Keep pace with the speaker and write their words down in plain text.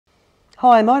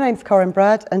Hi, my name's Corinne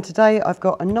Brad, and today I've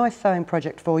got a nice sewing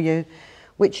project for you,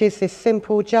 which is this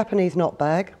simple Japanese knot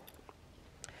bag.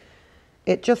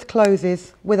 It just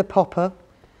closes with a popper,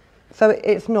 so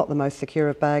it's not the most secure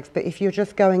of bags, but if you're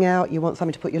just going out, you want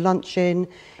something to put your lunch in,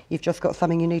 you've just got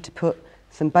something you need to put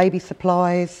some baby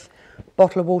supplies,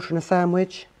 bottle of water and a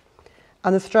sandwich,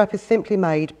 and the strap is simply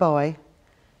made by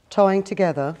tying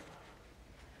together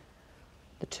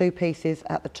the two pieces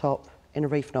at the top in a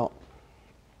reef knot.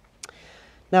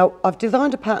 Now, I've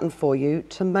designed a pattern for you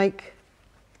to make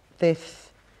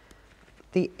this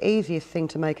the easiest thing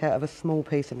to make out of a small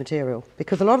piece of material,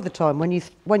 because a lot of the time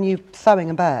when you're sewing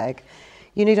a bag,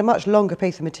 you need a much longer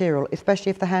piece of material, especially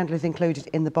if the handle is included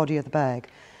in the body of the bag.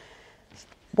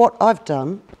 What I've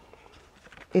done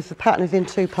is the pattern is in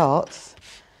two parts.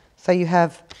 So you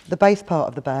have the base part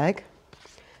of the bag,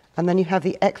 and then you have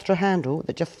the extra handle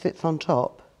that just sits on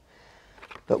top.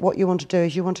 But what you want to do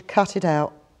is you want to cut it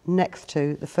out next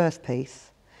to the first piece.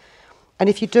 And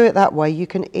if you do it that way, you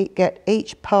can get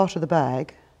each part of the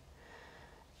bag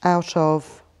out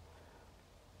of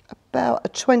about a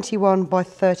 21 by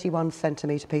 31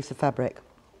 centimetre piece of fabric.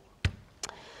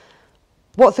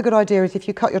 What's a good idea is if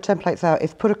you cut your templates out,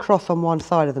 is put a cross on one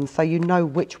side of them so you know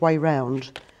which way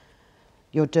round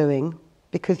you're doing,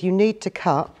 because you need to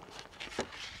cut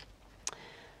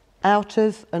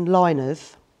outers and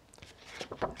liners,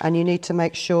 and you need to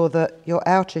make sure that your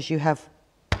outers, you have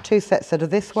two sets that are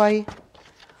this way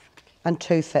and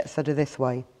two sets that are this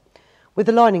way. With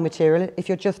the lining material, if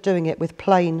you're just doing it with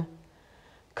plain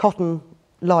cotton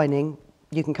lining,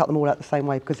 you can cut them all out the same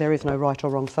way because there is no right or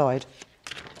wrong side.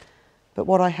 But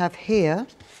what I have here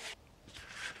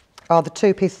are the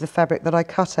two pieces of fabric that I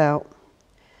cut out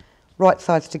right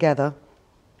sides together,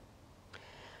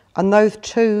 and those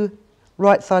two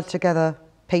right sides together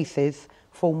pieces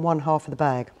form one half of the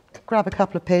bag. Grab a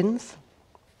couple of pins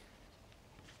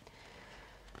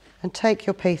and take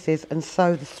your pieces and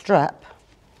sew the strap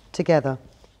together.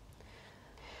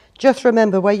 Just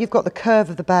remember, where you've got the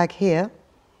curve of the bag here,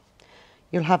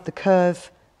 you'll have the curve,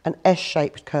 an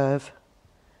S-shaped curve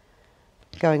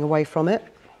going away from it.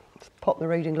 Let's pop the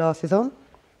reading glasses on.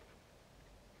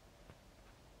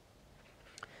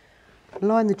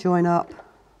 Line the join up,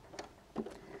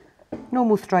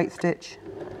 normal straight stitch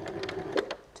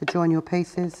to join your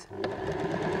pieces.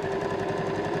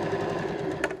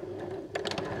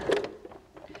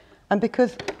 And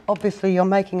because obviously you're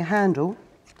making a handle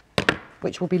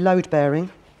which will be load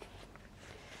bearing,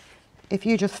 if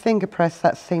you just finger press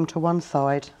that seam to one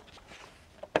side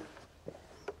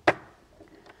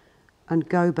and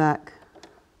go back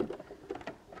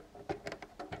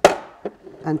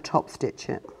and top stitch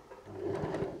it.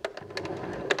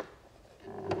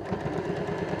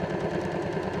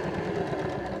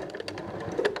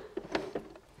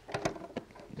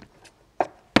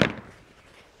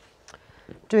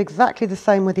 Do exactly the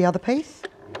same with the other piece.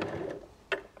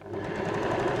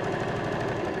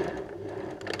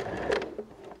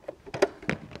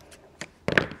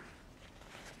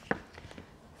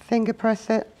 Finger press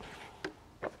it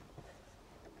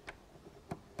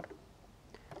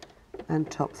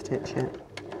and top stitch it.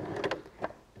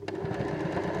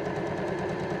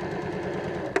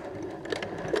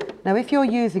 Now, if you're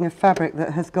using a fabric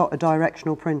that has got a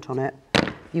directional print on it,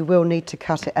 you will need to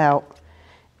cut it out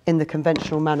in the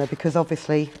conventional manner, because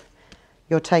obviously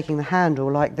you're taking the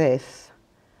handle like this,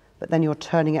 but then you're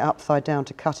turning it upside down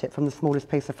to cut it from the smallest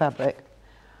piece of fabric.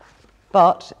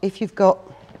 But if you've got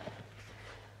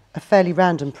a fairly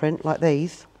random print like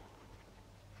these,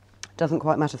 it doesn't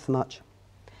quite matter so much.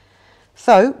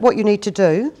 So what you need to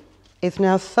do is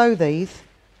now sew these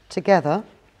together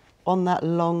on that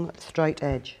long straight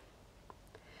edge.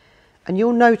 And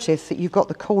you'll notice that you've got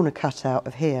the corner cut out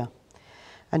of here.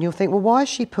 And you'll think, well, why has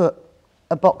she put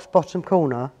a box bottom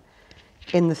corner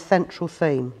in the central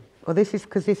seam? Well, this is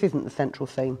because this isn't the central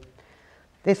seam.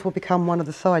 This will become one of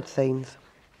the side seams.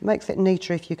 It makes it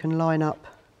neater if you can line up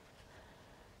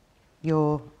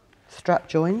your strap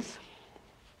joins.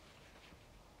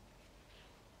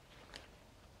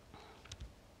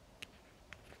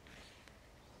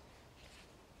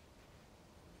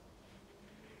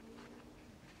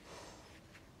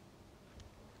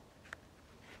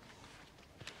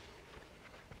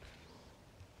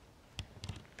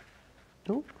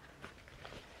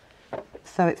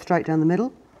 Sew it straight down the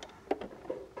middle.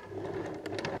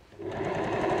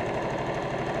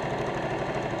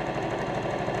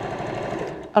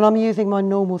 And I'm using my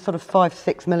normal sort of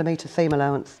 5-6 millimetre seam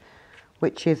allowance,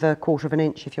 which is 1/4 of an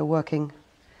inch if you're working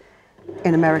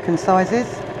in American sizes.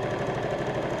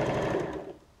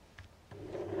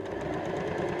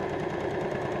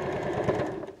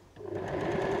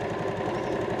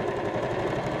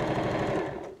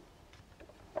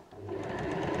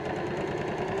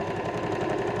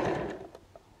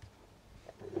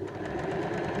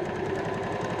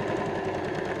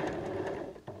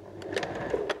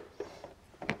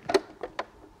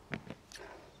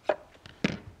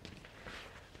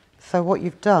 So what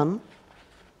you've done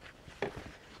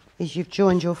is you've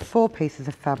joined your 4 pieces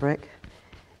of fabric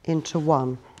into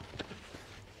one.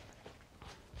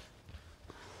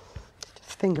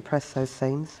 Just finger press those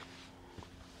seams.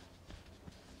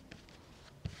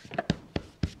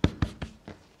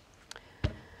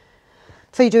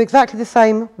 So you do exactly the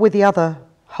same with the other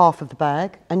half of the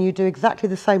bag, and you do exactly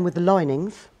the same with the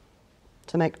linings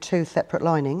to make 2 separate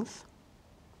linings.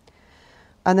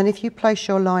 And then if you place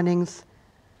your linings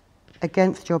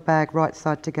against your bag right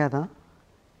side together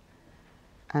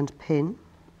and pin,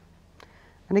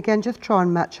 and again just try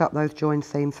and match up those join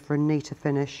seams for a neater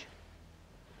finish.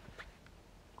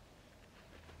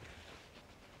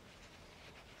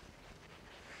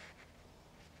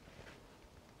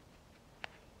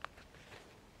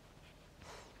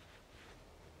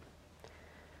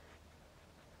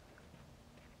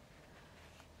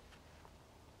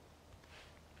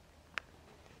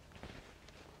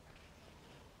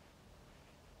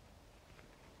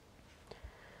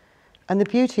 And the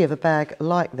beauty of a bag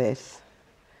like this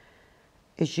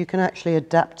is you can actually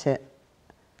adapt it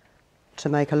to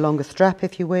make a longer strap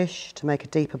if you wish, to make a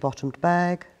deeper bottomed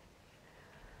bag.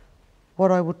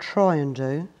 What I will try and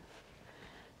do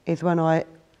is when I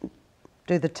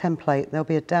do the template, there'll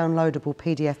be a downloadable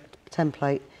PDF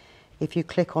template. If you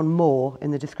click on more in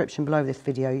the description below this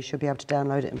video, you should be able to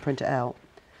download it and print it out.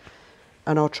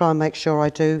 And I'll try and make sure I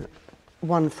do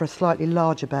one for a slightly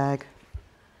larger bag.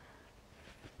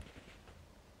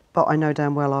 But I know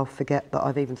damn well I'll forget that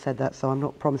I've even said that, so I'm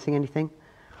not promising anything.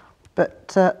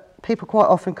 But people quite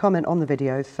often comment on the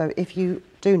videos, so if you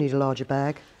do need a larger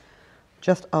bag,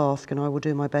 just ask and I will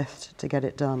do my best to get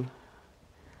it done.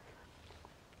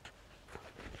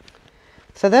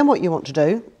 So then what you want to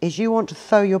do is you want to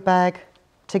sew your bag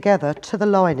together to the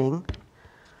lining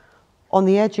on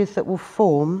the edges that will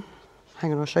form,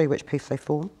 hang on, I'll show you which piece they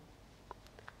form.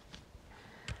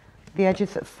 The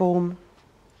edges that form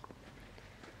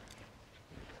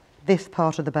this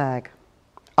part of the bag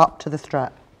up to the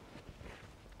strap.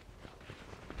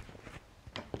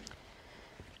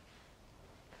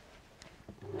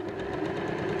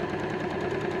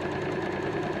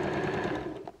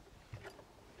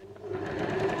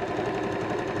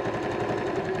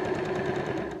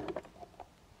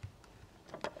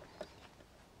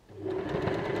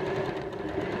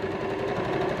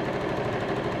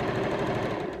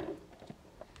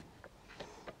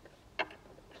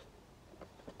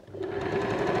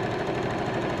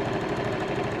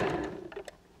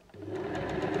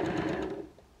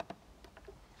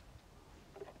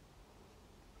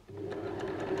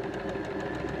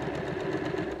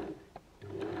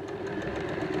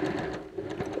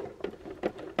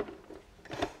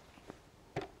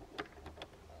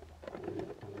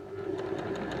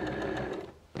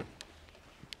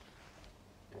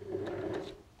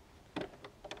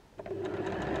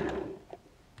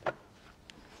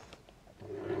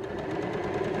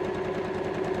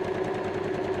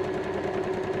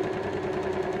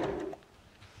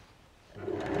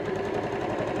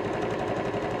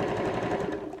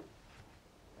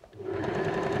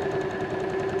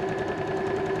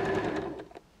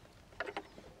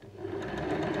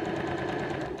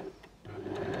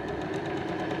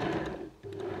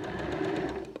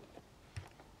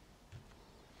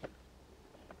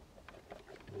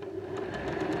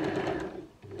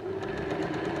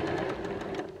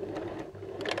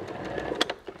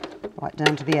 Right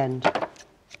down to the end.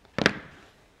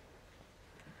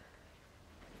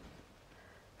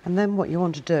 And then what you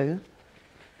want to do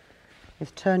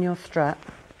is turn your strap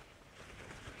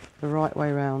the right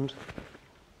way round.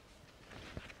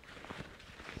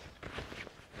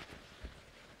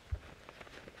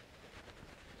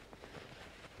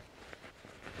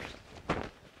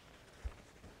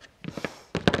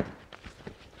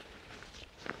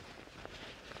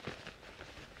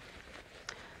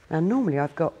 Now normally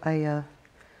I've got a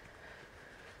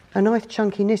nice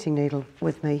chunky knitting needle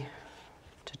with me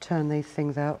to turn these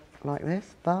things out like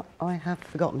this, but I have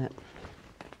forgotten it.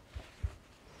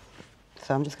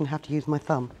 So I'm just going to have to use my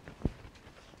thumb.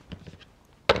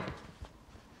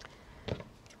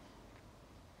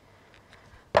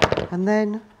 And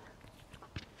then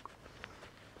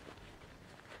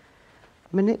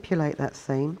manipulate that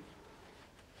seam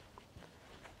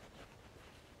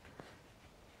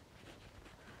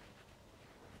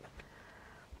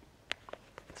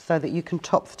so that you can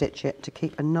top stitch it to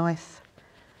keep a nice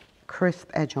crisp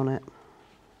edge on it.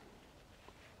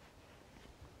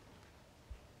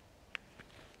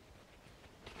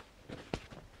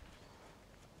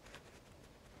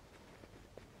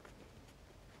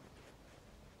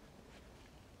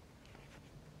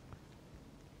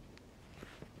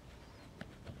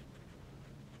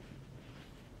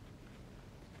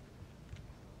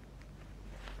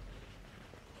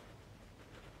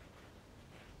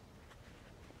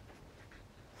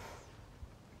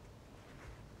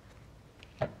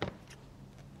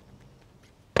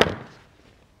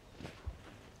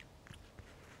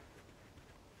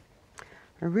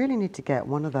 really need to get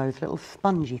one of those little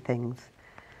spongy things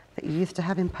that you used to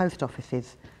have in post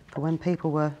offices for when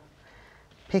people were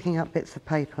picking up bits of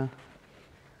paper.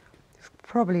 It's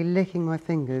probably licking my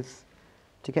fingers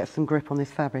to get some grip on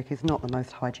this fabric is not the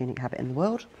most hygienic habit in the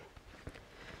world,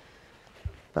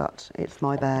 but it's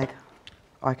my bag.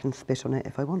 I can spit on it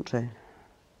if I want to.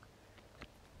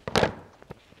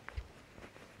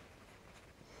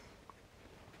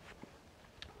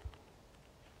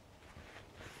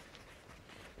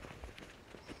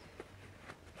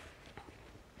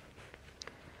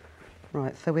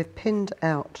 Right, so we've pinned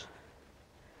out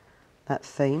that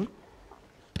seam.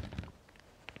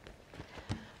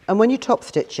 And when you top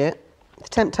stitch it, the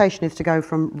temptation is to go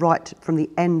from the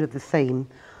end of the seam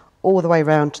all the way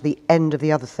round to the end of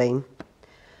the other seam.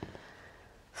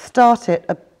 Start it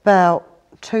about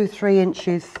 2-3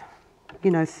 inches,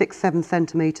 6-7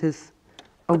 centimetres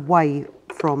away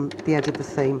from the edge of the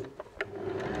seam.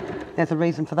 There's a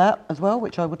reason for that as well,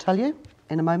 which I will tell you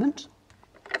in a moment.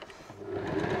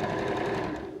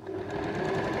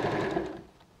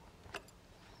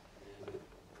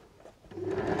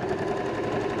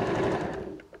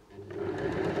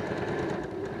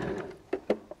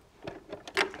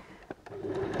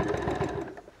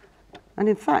 And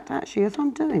in fact, actually, as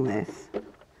I'm doing this,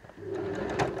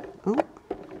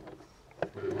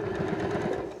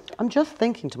 I'm just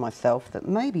thinking to myself that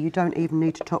maybe you don't even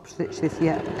need to top stitch this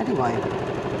yet anyway.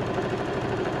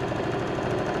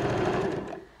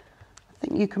 I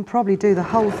think you can probably do the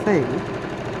whole thing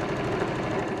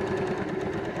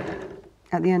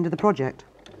at the end of the project.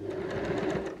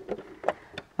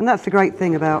 And that's the great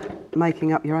thing about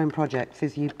making up your own projects,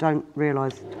 is you don't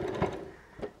realise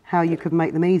how you could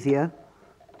make them easier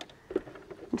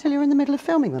until you're in the middle of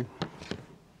filming them.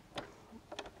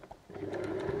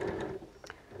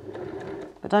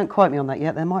 But don't quote me on that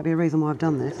yet, there might be a reason why I've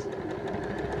done this.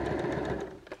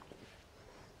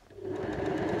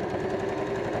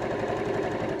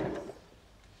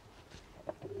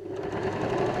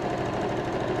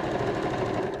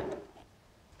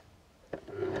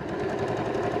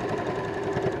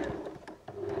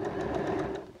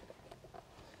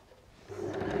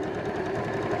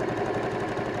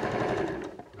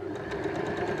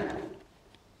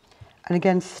 And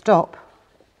again, stop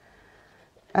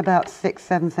about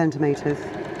 6-7 centimetres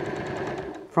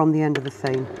from the end of the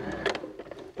seam.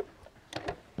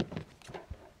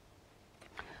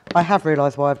 I have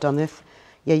realised why I've done this.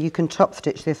 Yeah, you can top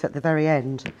stitch this at the very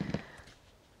end.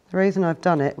 The reason I've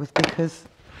done it was because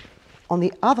on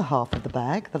the other half of the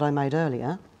bag that I made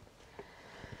earlier,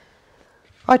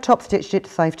 I top stitched it to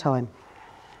save time.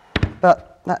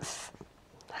 But that's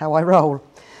how I roll.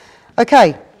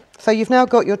 Okay. So you've now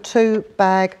got your two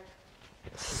bag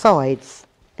sides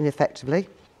in effectively.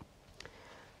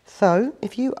 So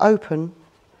if you open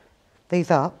these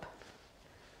up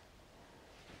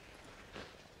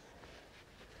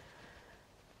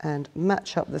and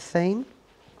match up the seam,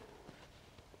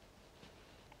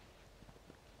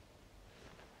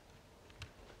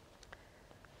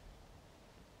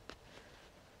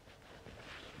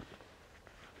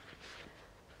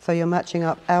 so you're matching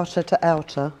up outer to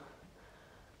outer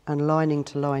and lining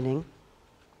to lining.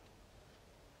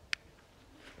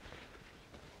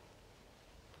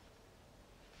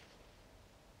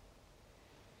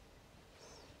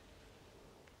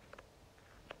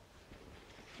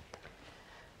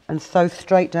 And sew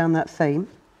straight down that seam.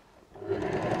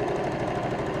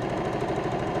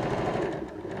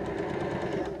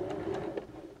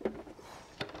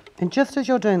 And just as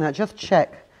you're doing that, just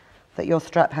check that your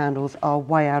strap handles are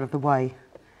way out of the way,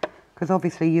 because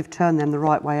obviously you've turned them the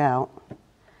right way out.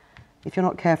 If you're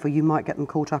not careful, you might get them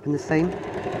caught up in the seam.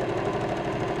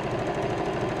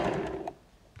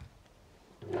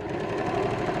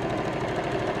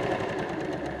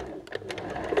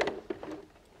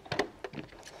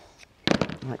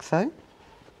 Like so.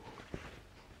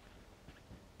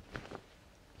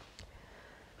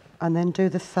 And then do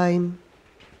the same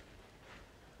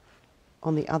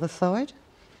on the other side.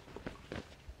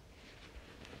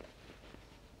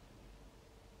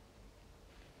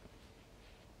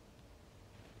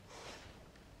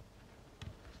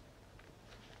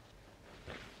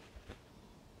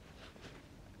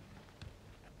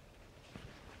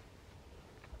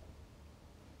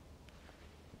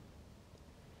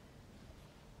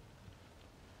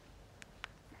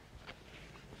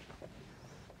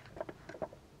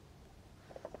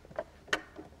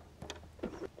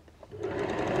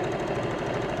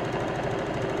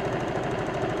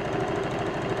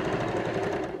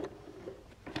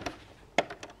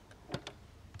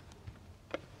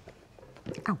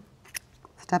 Ow,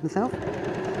 stab myself.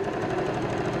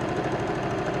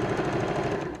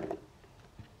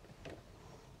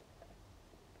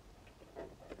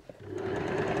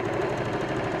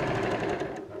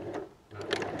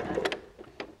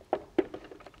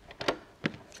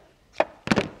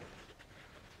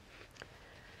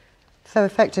 So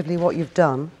effectively what you've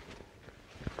done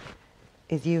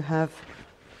is you have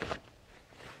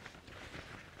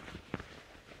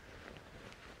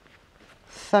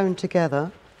sewn together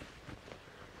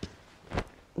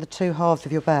the two halves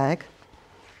of your bag,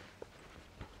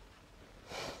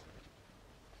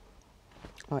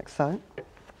 like so.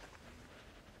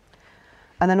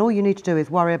 And then all you need to do is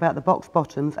worry about the box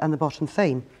bottoms and the bottom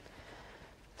seam.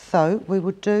 So we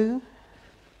would do,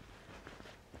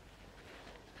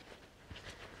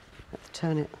 let's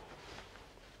turn it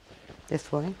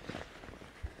this way.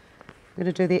 We're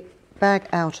going to do the bag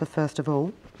outer first of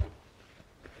all.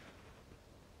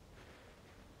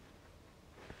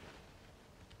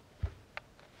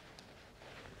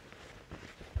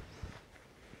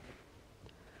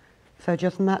 So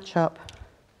just match up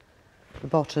the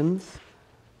bottoms.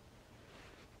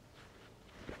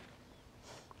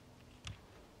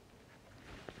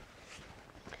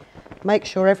 Make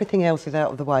sure everything else is out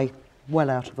of the way,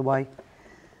 well out of the way.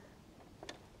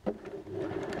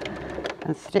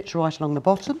 And stitch right along the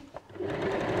bottom.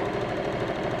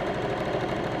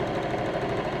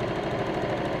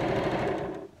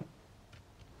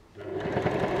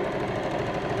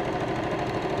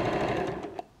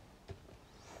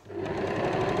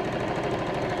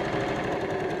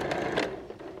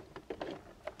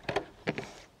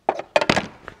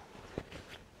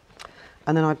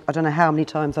 And then I don't know how many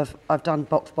times I've done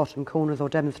box bottom corners or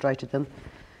demonstrated them.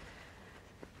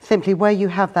 Simply where you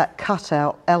have that cut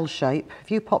out L shape,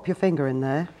 if you pop your finger in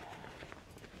there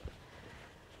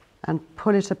and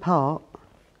pull it apart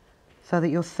so that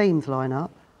your seams line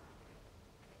up,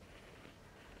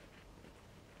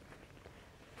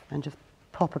 and just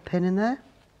pop a pin in there.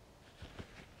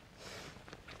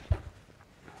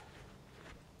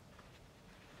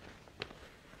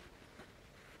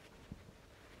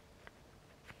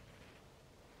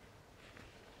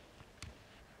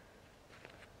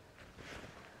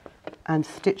 And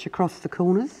stitch across the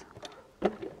corners.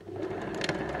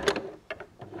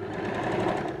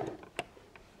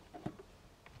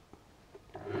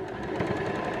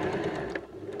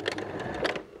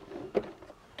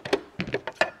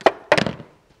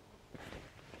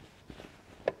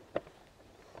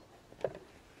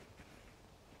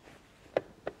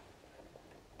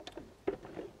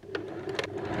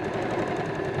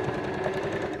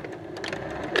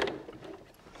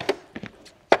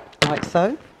 Like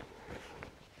so.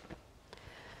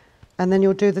 And then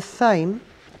you'll do the same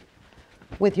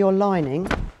with your lining.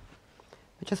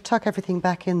 Just tuck everything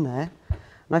back in there.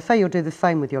 And I say you'll do the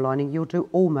same with your lining, you'll do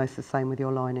almost the same with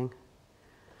your lining.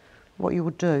 What you will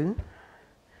do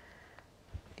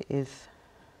is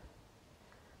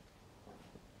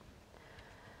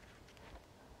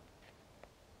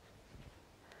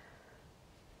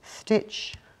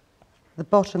stitch the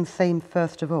bottom seam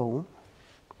first of all,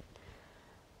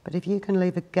 but if you can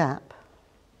leave a gap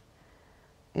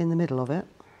in the middle of it,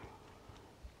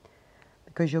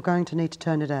 because you're going to need to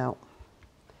turn it out.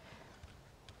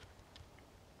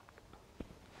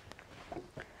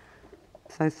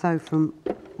 So sew from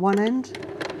one end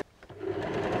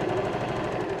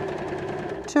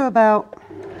to about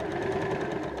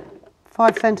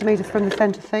 5 centimetres from the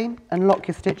centre seam and lock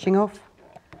your stitching off.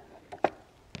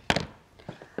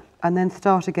 And then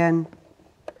start again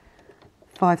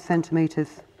 5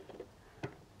 centimetres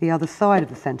the other side of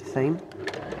the centre seam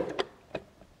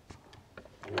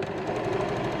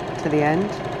to the end.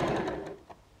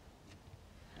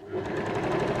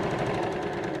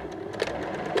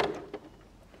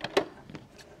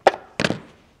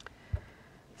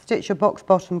 Stitch your box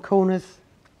bottom corners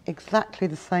exactly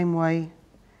the same way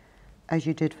as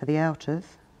you did for the outers.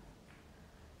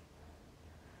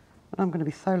 But I'm going to be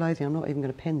so lazy I'm not even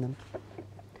going to pin them.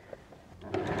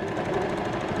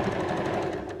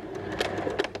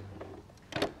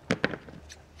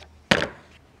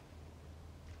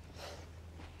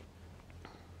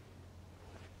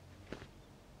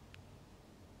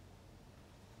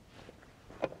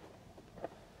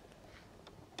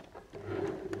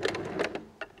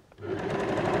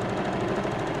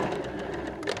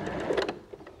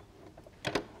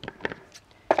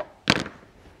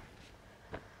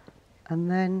 And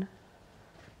then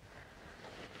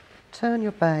turn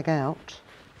your bag out,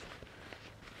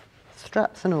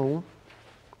 straps and all,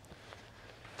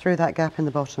 through that gap in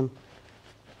the bottom.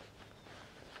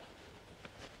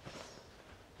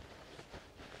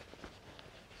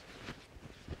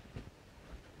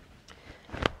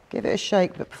 Give it a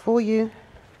shake, but before you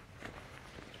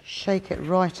shake it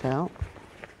right out,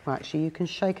 well, actually you can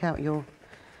shake out your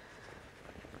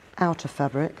outer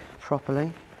fabric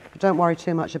properly, but don't worry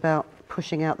too much about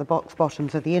pushing out the box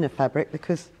bottoms of the inner fabric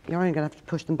because you're only going to have to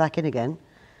push them back in again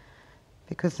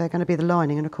because they're going to be the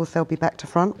lining, and of course they'll be back to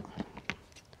front.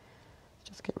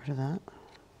 Just get rid of that.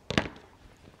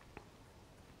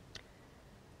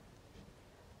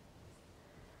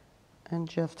 And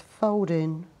just fold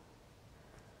in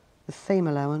the seam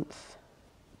allowance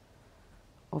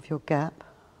of your gap.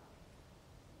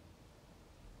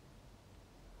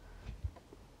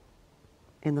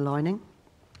 In the lining.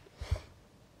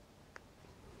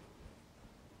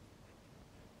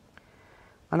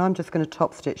 And I'm just going to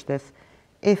top stitch this.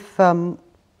 If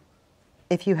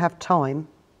you have time,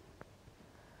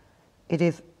 it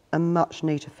is a much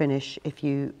neater finish if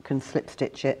you can slip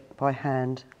stitch it by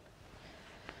hand.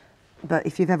 But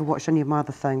if you've ever watched any of my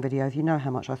other sewing videos, you know how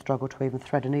much I struggle to even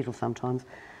thread a needle sometimes,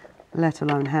 let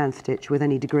alone hand stitch with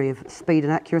any degree of speed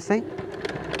and accuracy.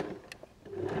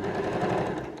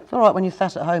 It's all right when you're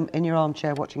sat at home in your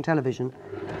armchair watching television,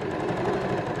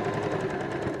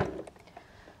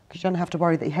 because you don't have to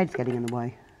worry that your head's getting in the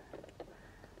way.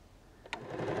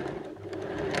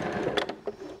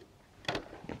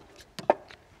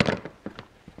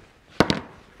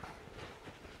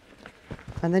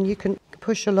 And then you can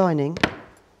push your lining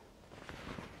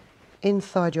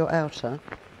inside your outer.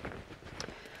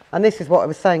 And this is what I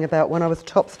was saying about when I was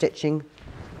top stitching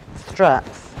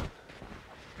straps.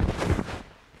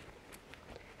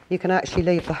 You can actually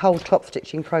leave the whole top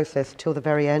stitching process till the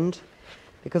very end,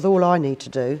 because all I need to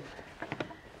do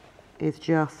is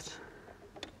just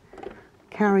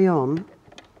carry on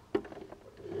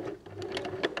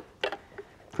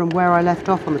from where I left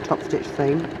off on the top stitch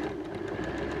seam.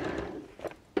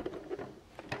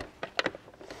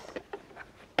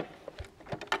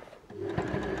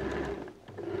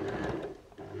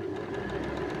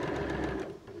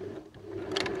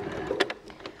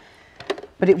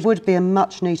 But it would be a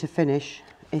much neater finish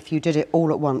if you did it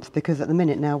all at once, because at the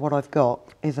minute now what I've got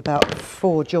is about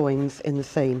 4 joins in the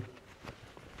seam.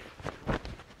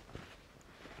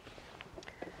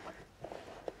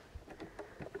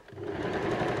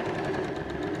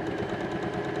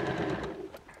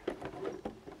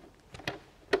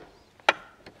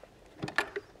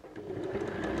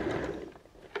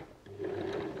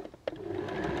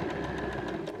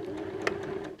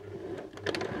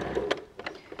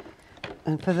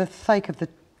 And for the sake of the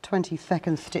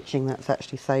 20-second stitching, that's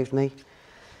actually saved me.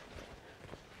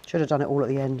 Should have done it all at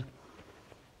the end.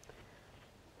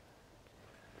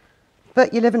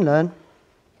 But you live and learn.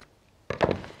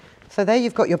 So there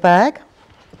you've got your bag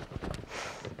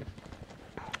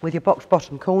with your box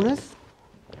bottom corners.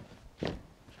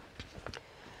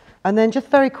 And then just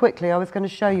very quickly, I was going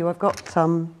to show you, I've got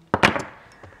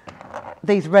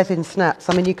these resin snaps.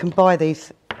 I mean, you can buy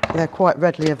these, they're quite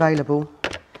readily available.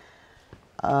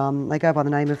 They go by the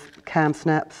name of cam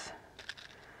snaps,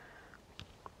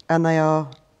 and they are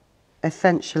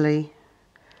essentially,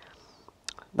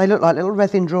 they look like little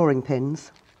resin drawing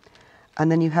pins,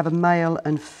 and then you have a male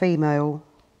and female,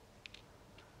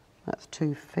 that's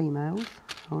 2 females,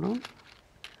 hold on,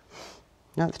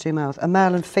 no, it's 2 males, a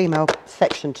male and female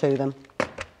section to them.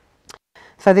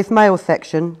 So this male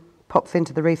section pops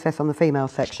into the recess on the female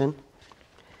section,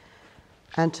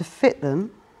 and to fit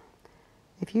them,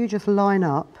 if you just line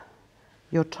up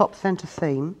your top centre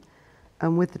seam,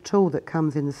 and with the tool that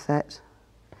comes in the set,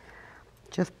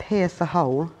 just pierce a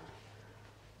hole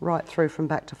right through from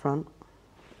back to front.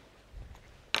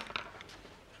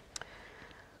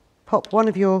 Pop one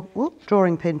of your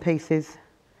drawing pin pieces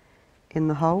in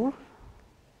the hole.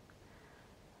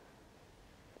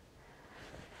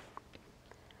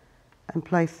 And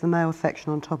place the male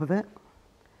section on top of it.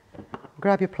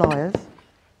 Grab your pliers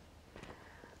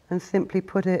and simply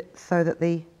put it so that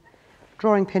the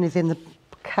drawing pin is in the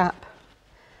cap,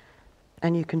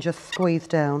 and you can just squeeze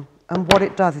down. And what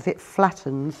it does is it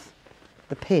flattens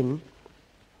the pin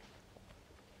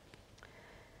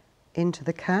into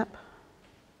the cap.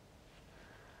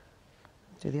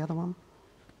 Let's do the other one.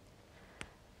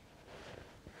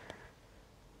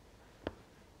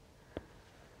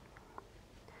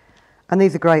 And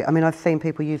these are great. I mean, I've seen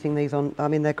people using these on, I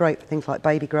mean, they're great for things like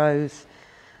baby grows.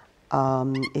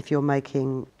 If you're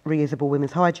making reusable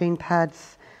women's hygiene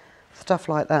pads, stuff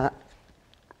like that,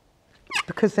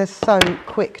 because they're so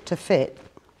quick to fit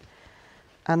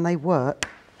and they work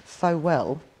so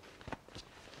well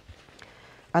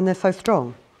and they're so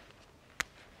strong.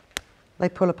 They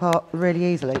pull apart really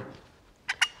easily.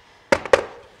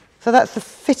 So that's the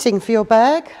fitting for your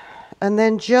bag, and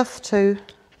then just to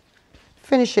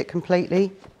finish it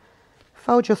completely,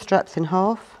 fold your straps in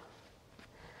half,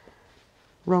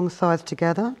 wrong sides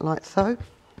together, like so.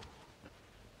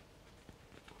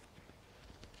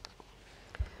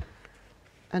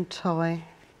 And tie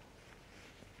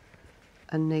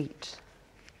a neat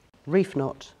reef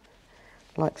knot,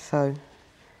 like so.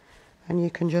 And you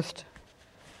can just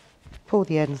pull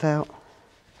the ends out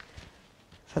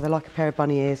so they're like a pair of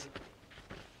bunny ears.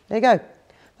 There you go.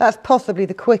 That's possibly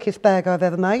the quickest bag I've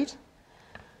ever made.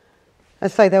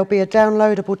 As I say, there'll be a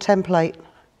downloadable template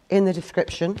in the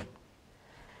description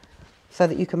so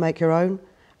that you can make your own.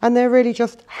 And they're really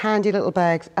just handy little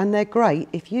bags, and they're great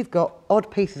if you've got odd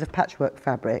pieces of patchwork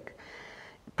fabric,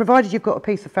 provided you've got a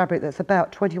piece of fabric that's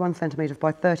about 21 centimetres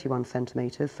by 31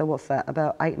 centimetres. So what's that?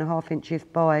 About 8.5 inches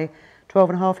by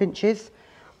 12.5 inches.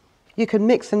 You can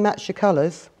mix and match your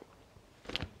colours,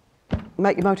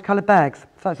 make your multicoloured bags.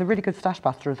 So it's a really good stash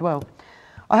buster as well.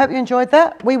 I hope you enjoyed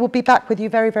that. We will be back with you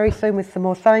very, very soon with some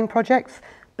more sewing projects.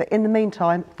 But in the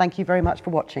meantime, thank you very much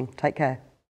for watching. Take care.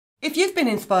 If you've been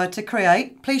inspired to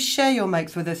create, please share your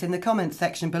makes with us in the comments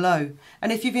section below.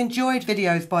 And if you've enjoyed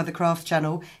videos by the Crafts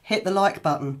channel, hit the like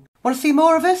button. Want to see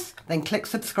more of us? Then click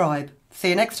subscribe. See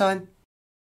you next time.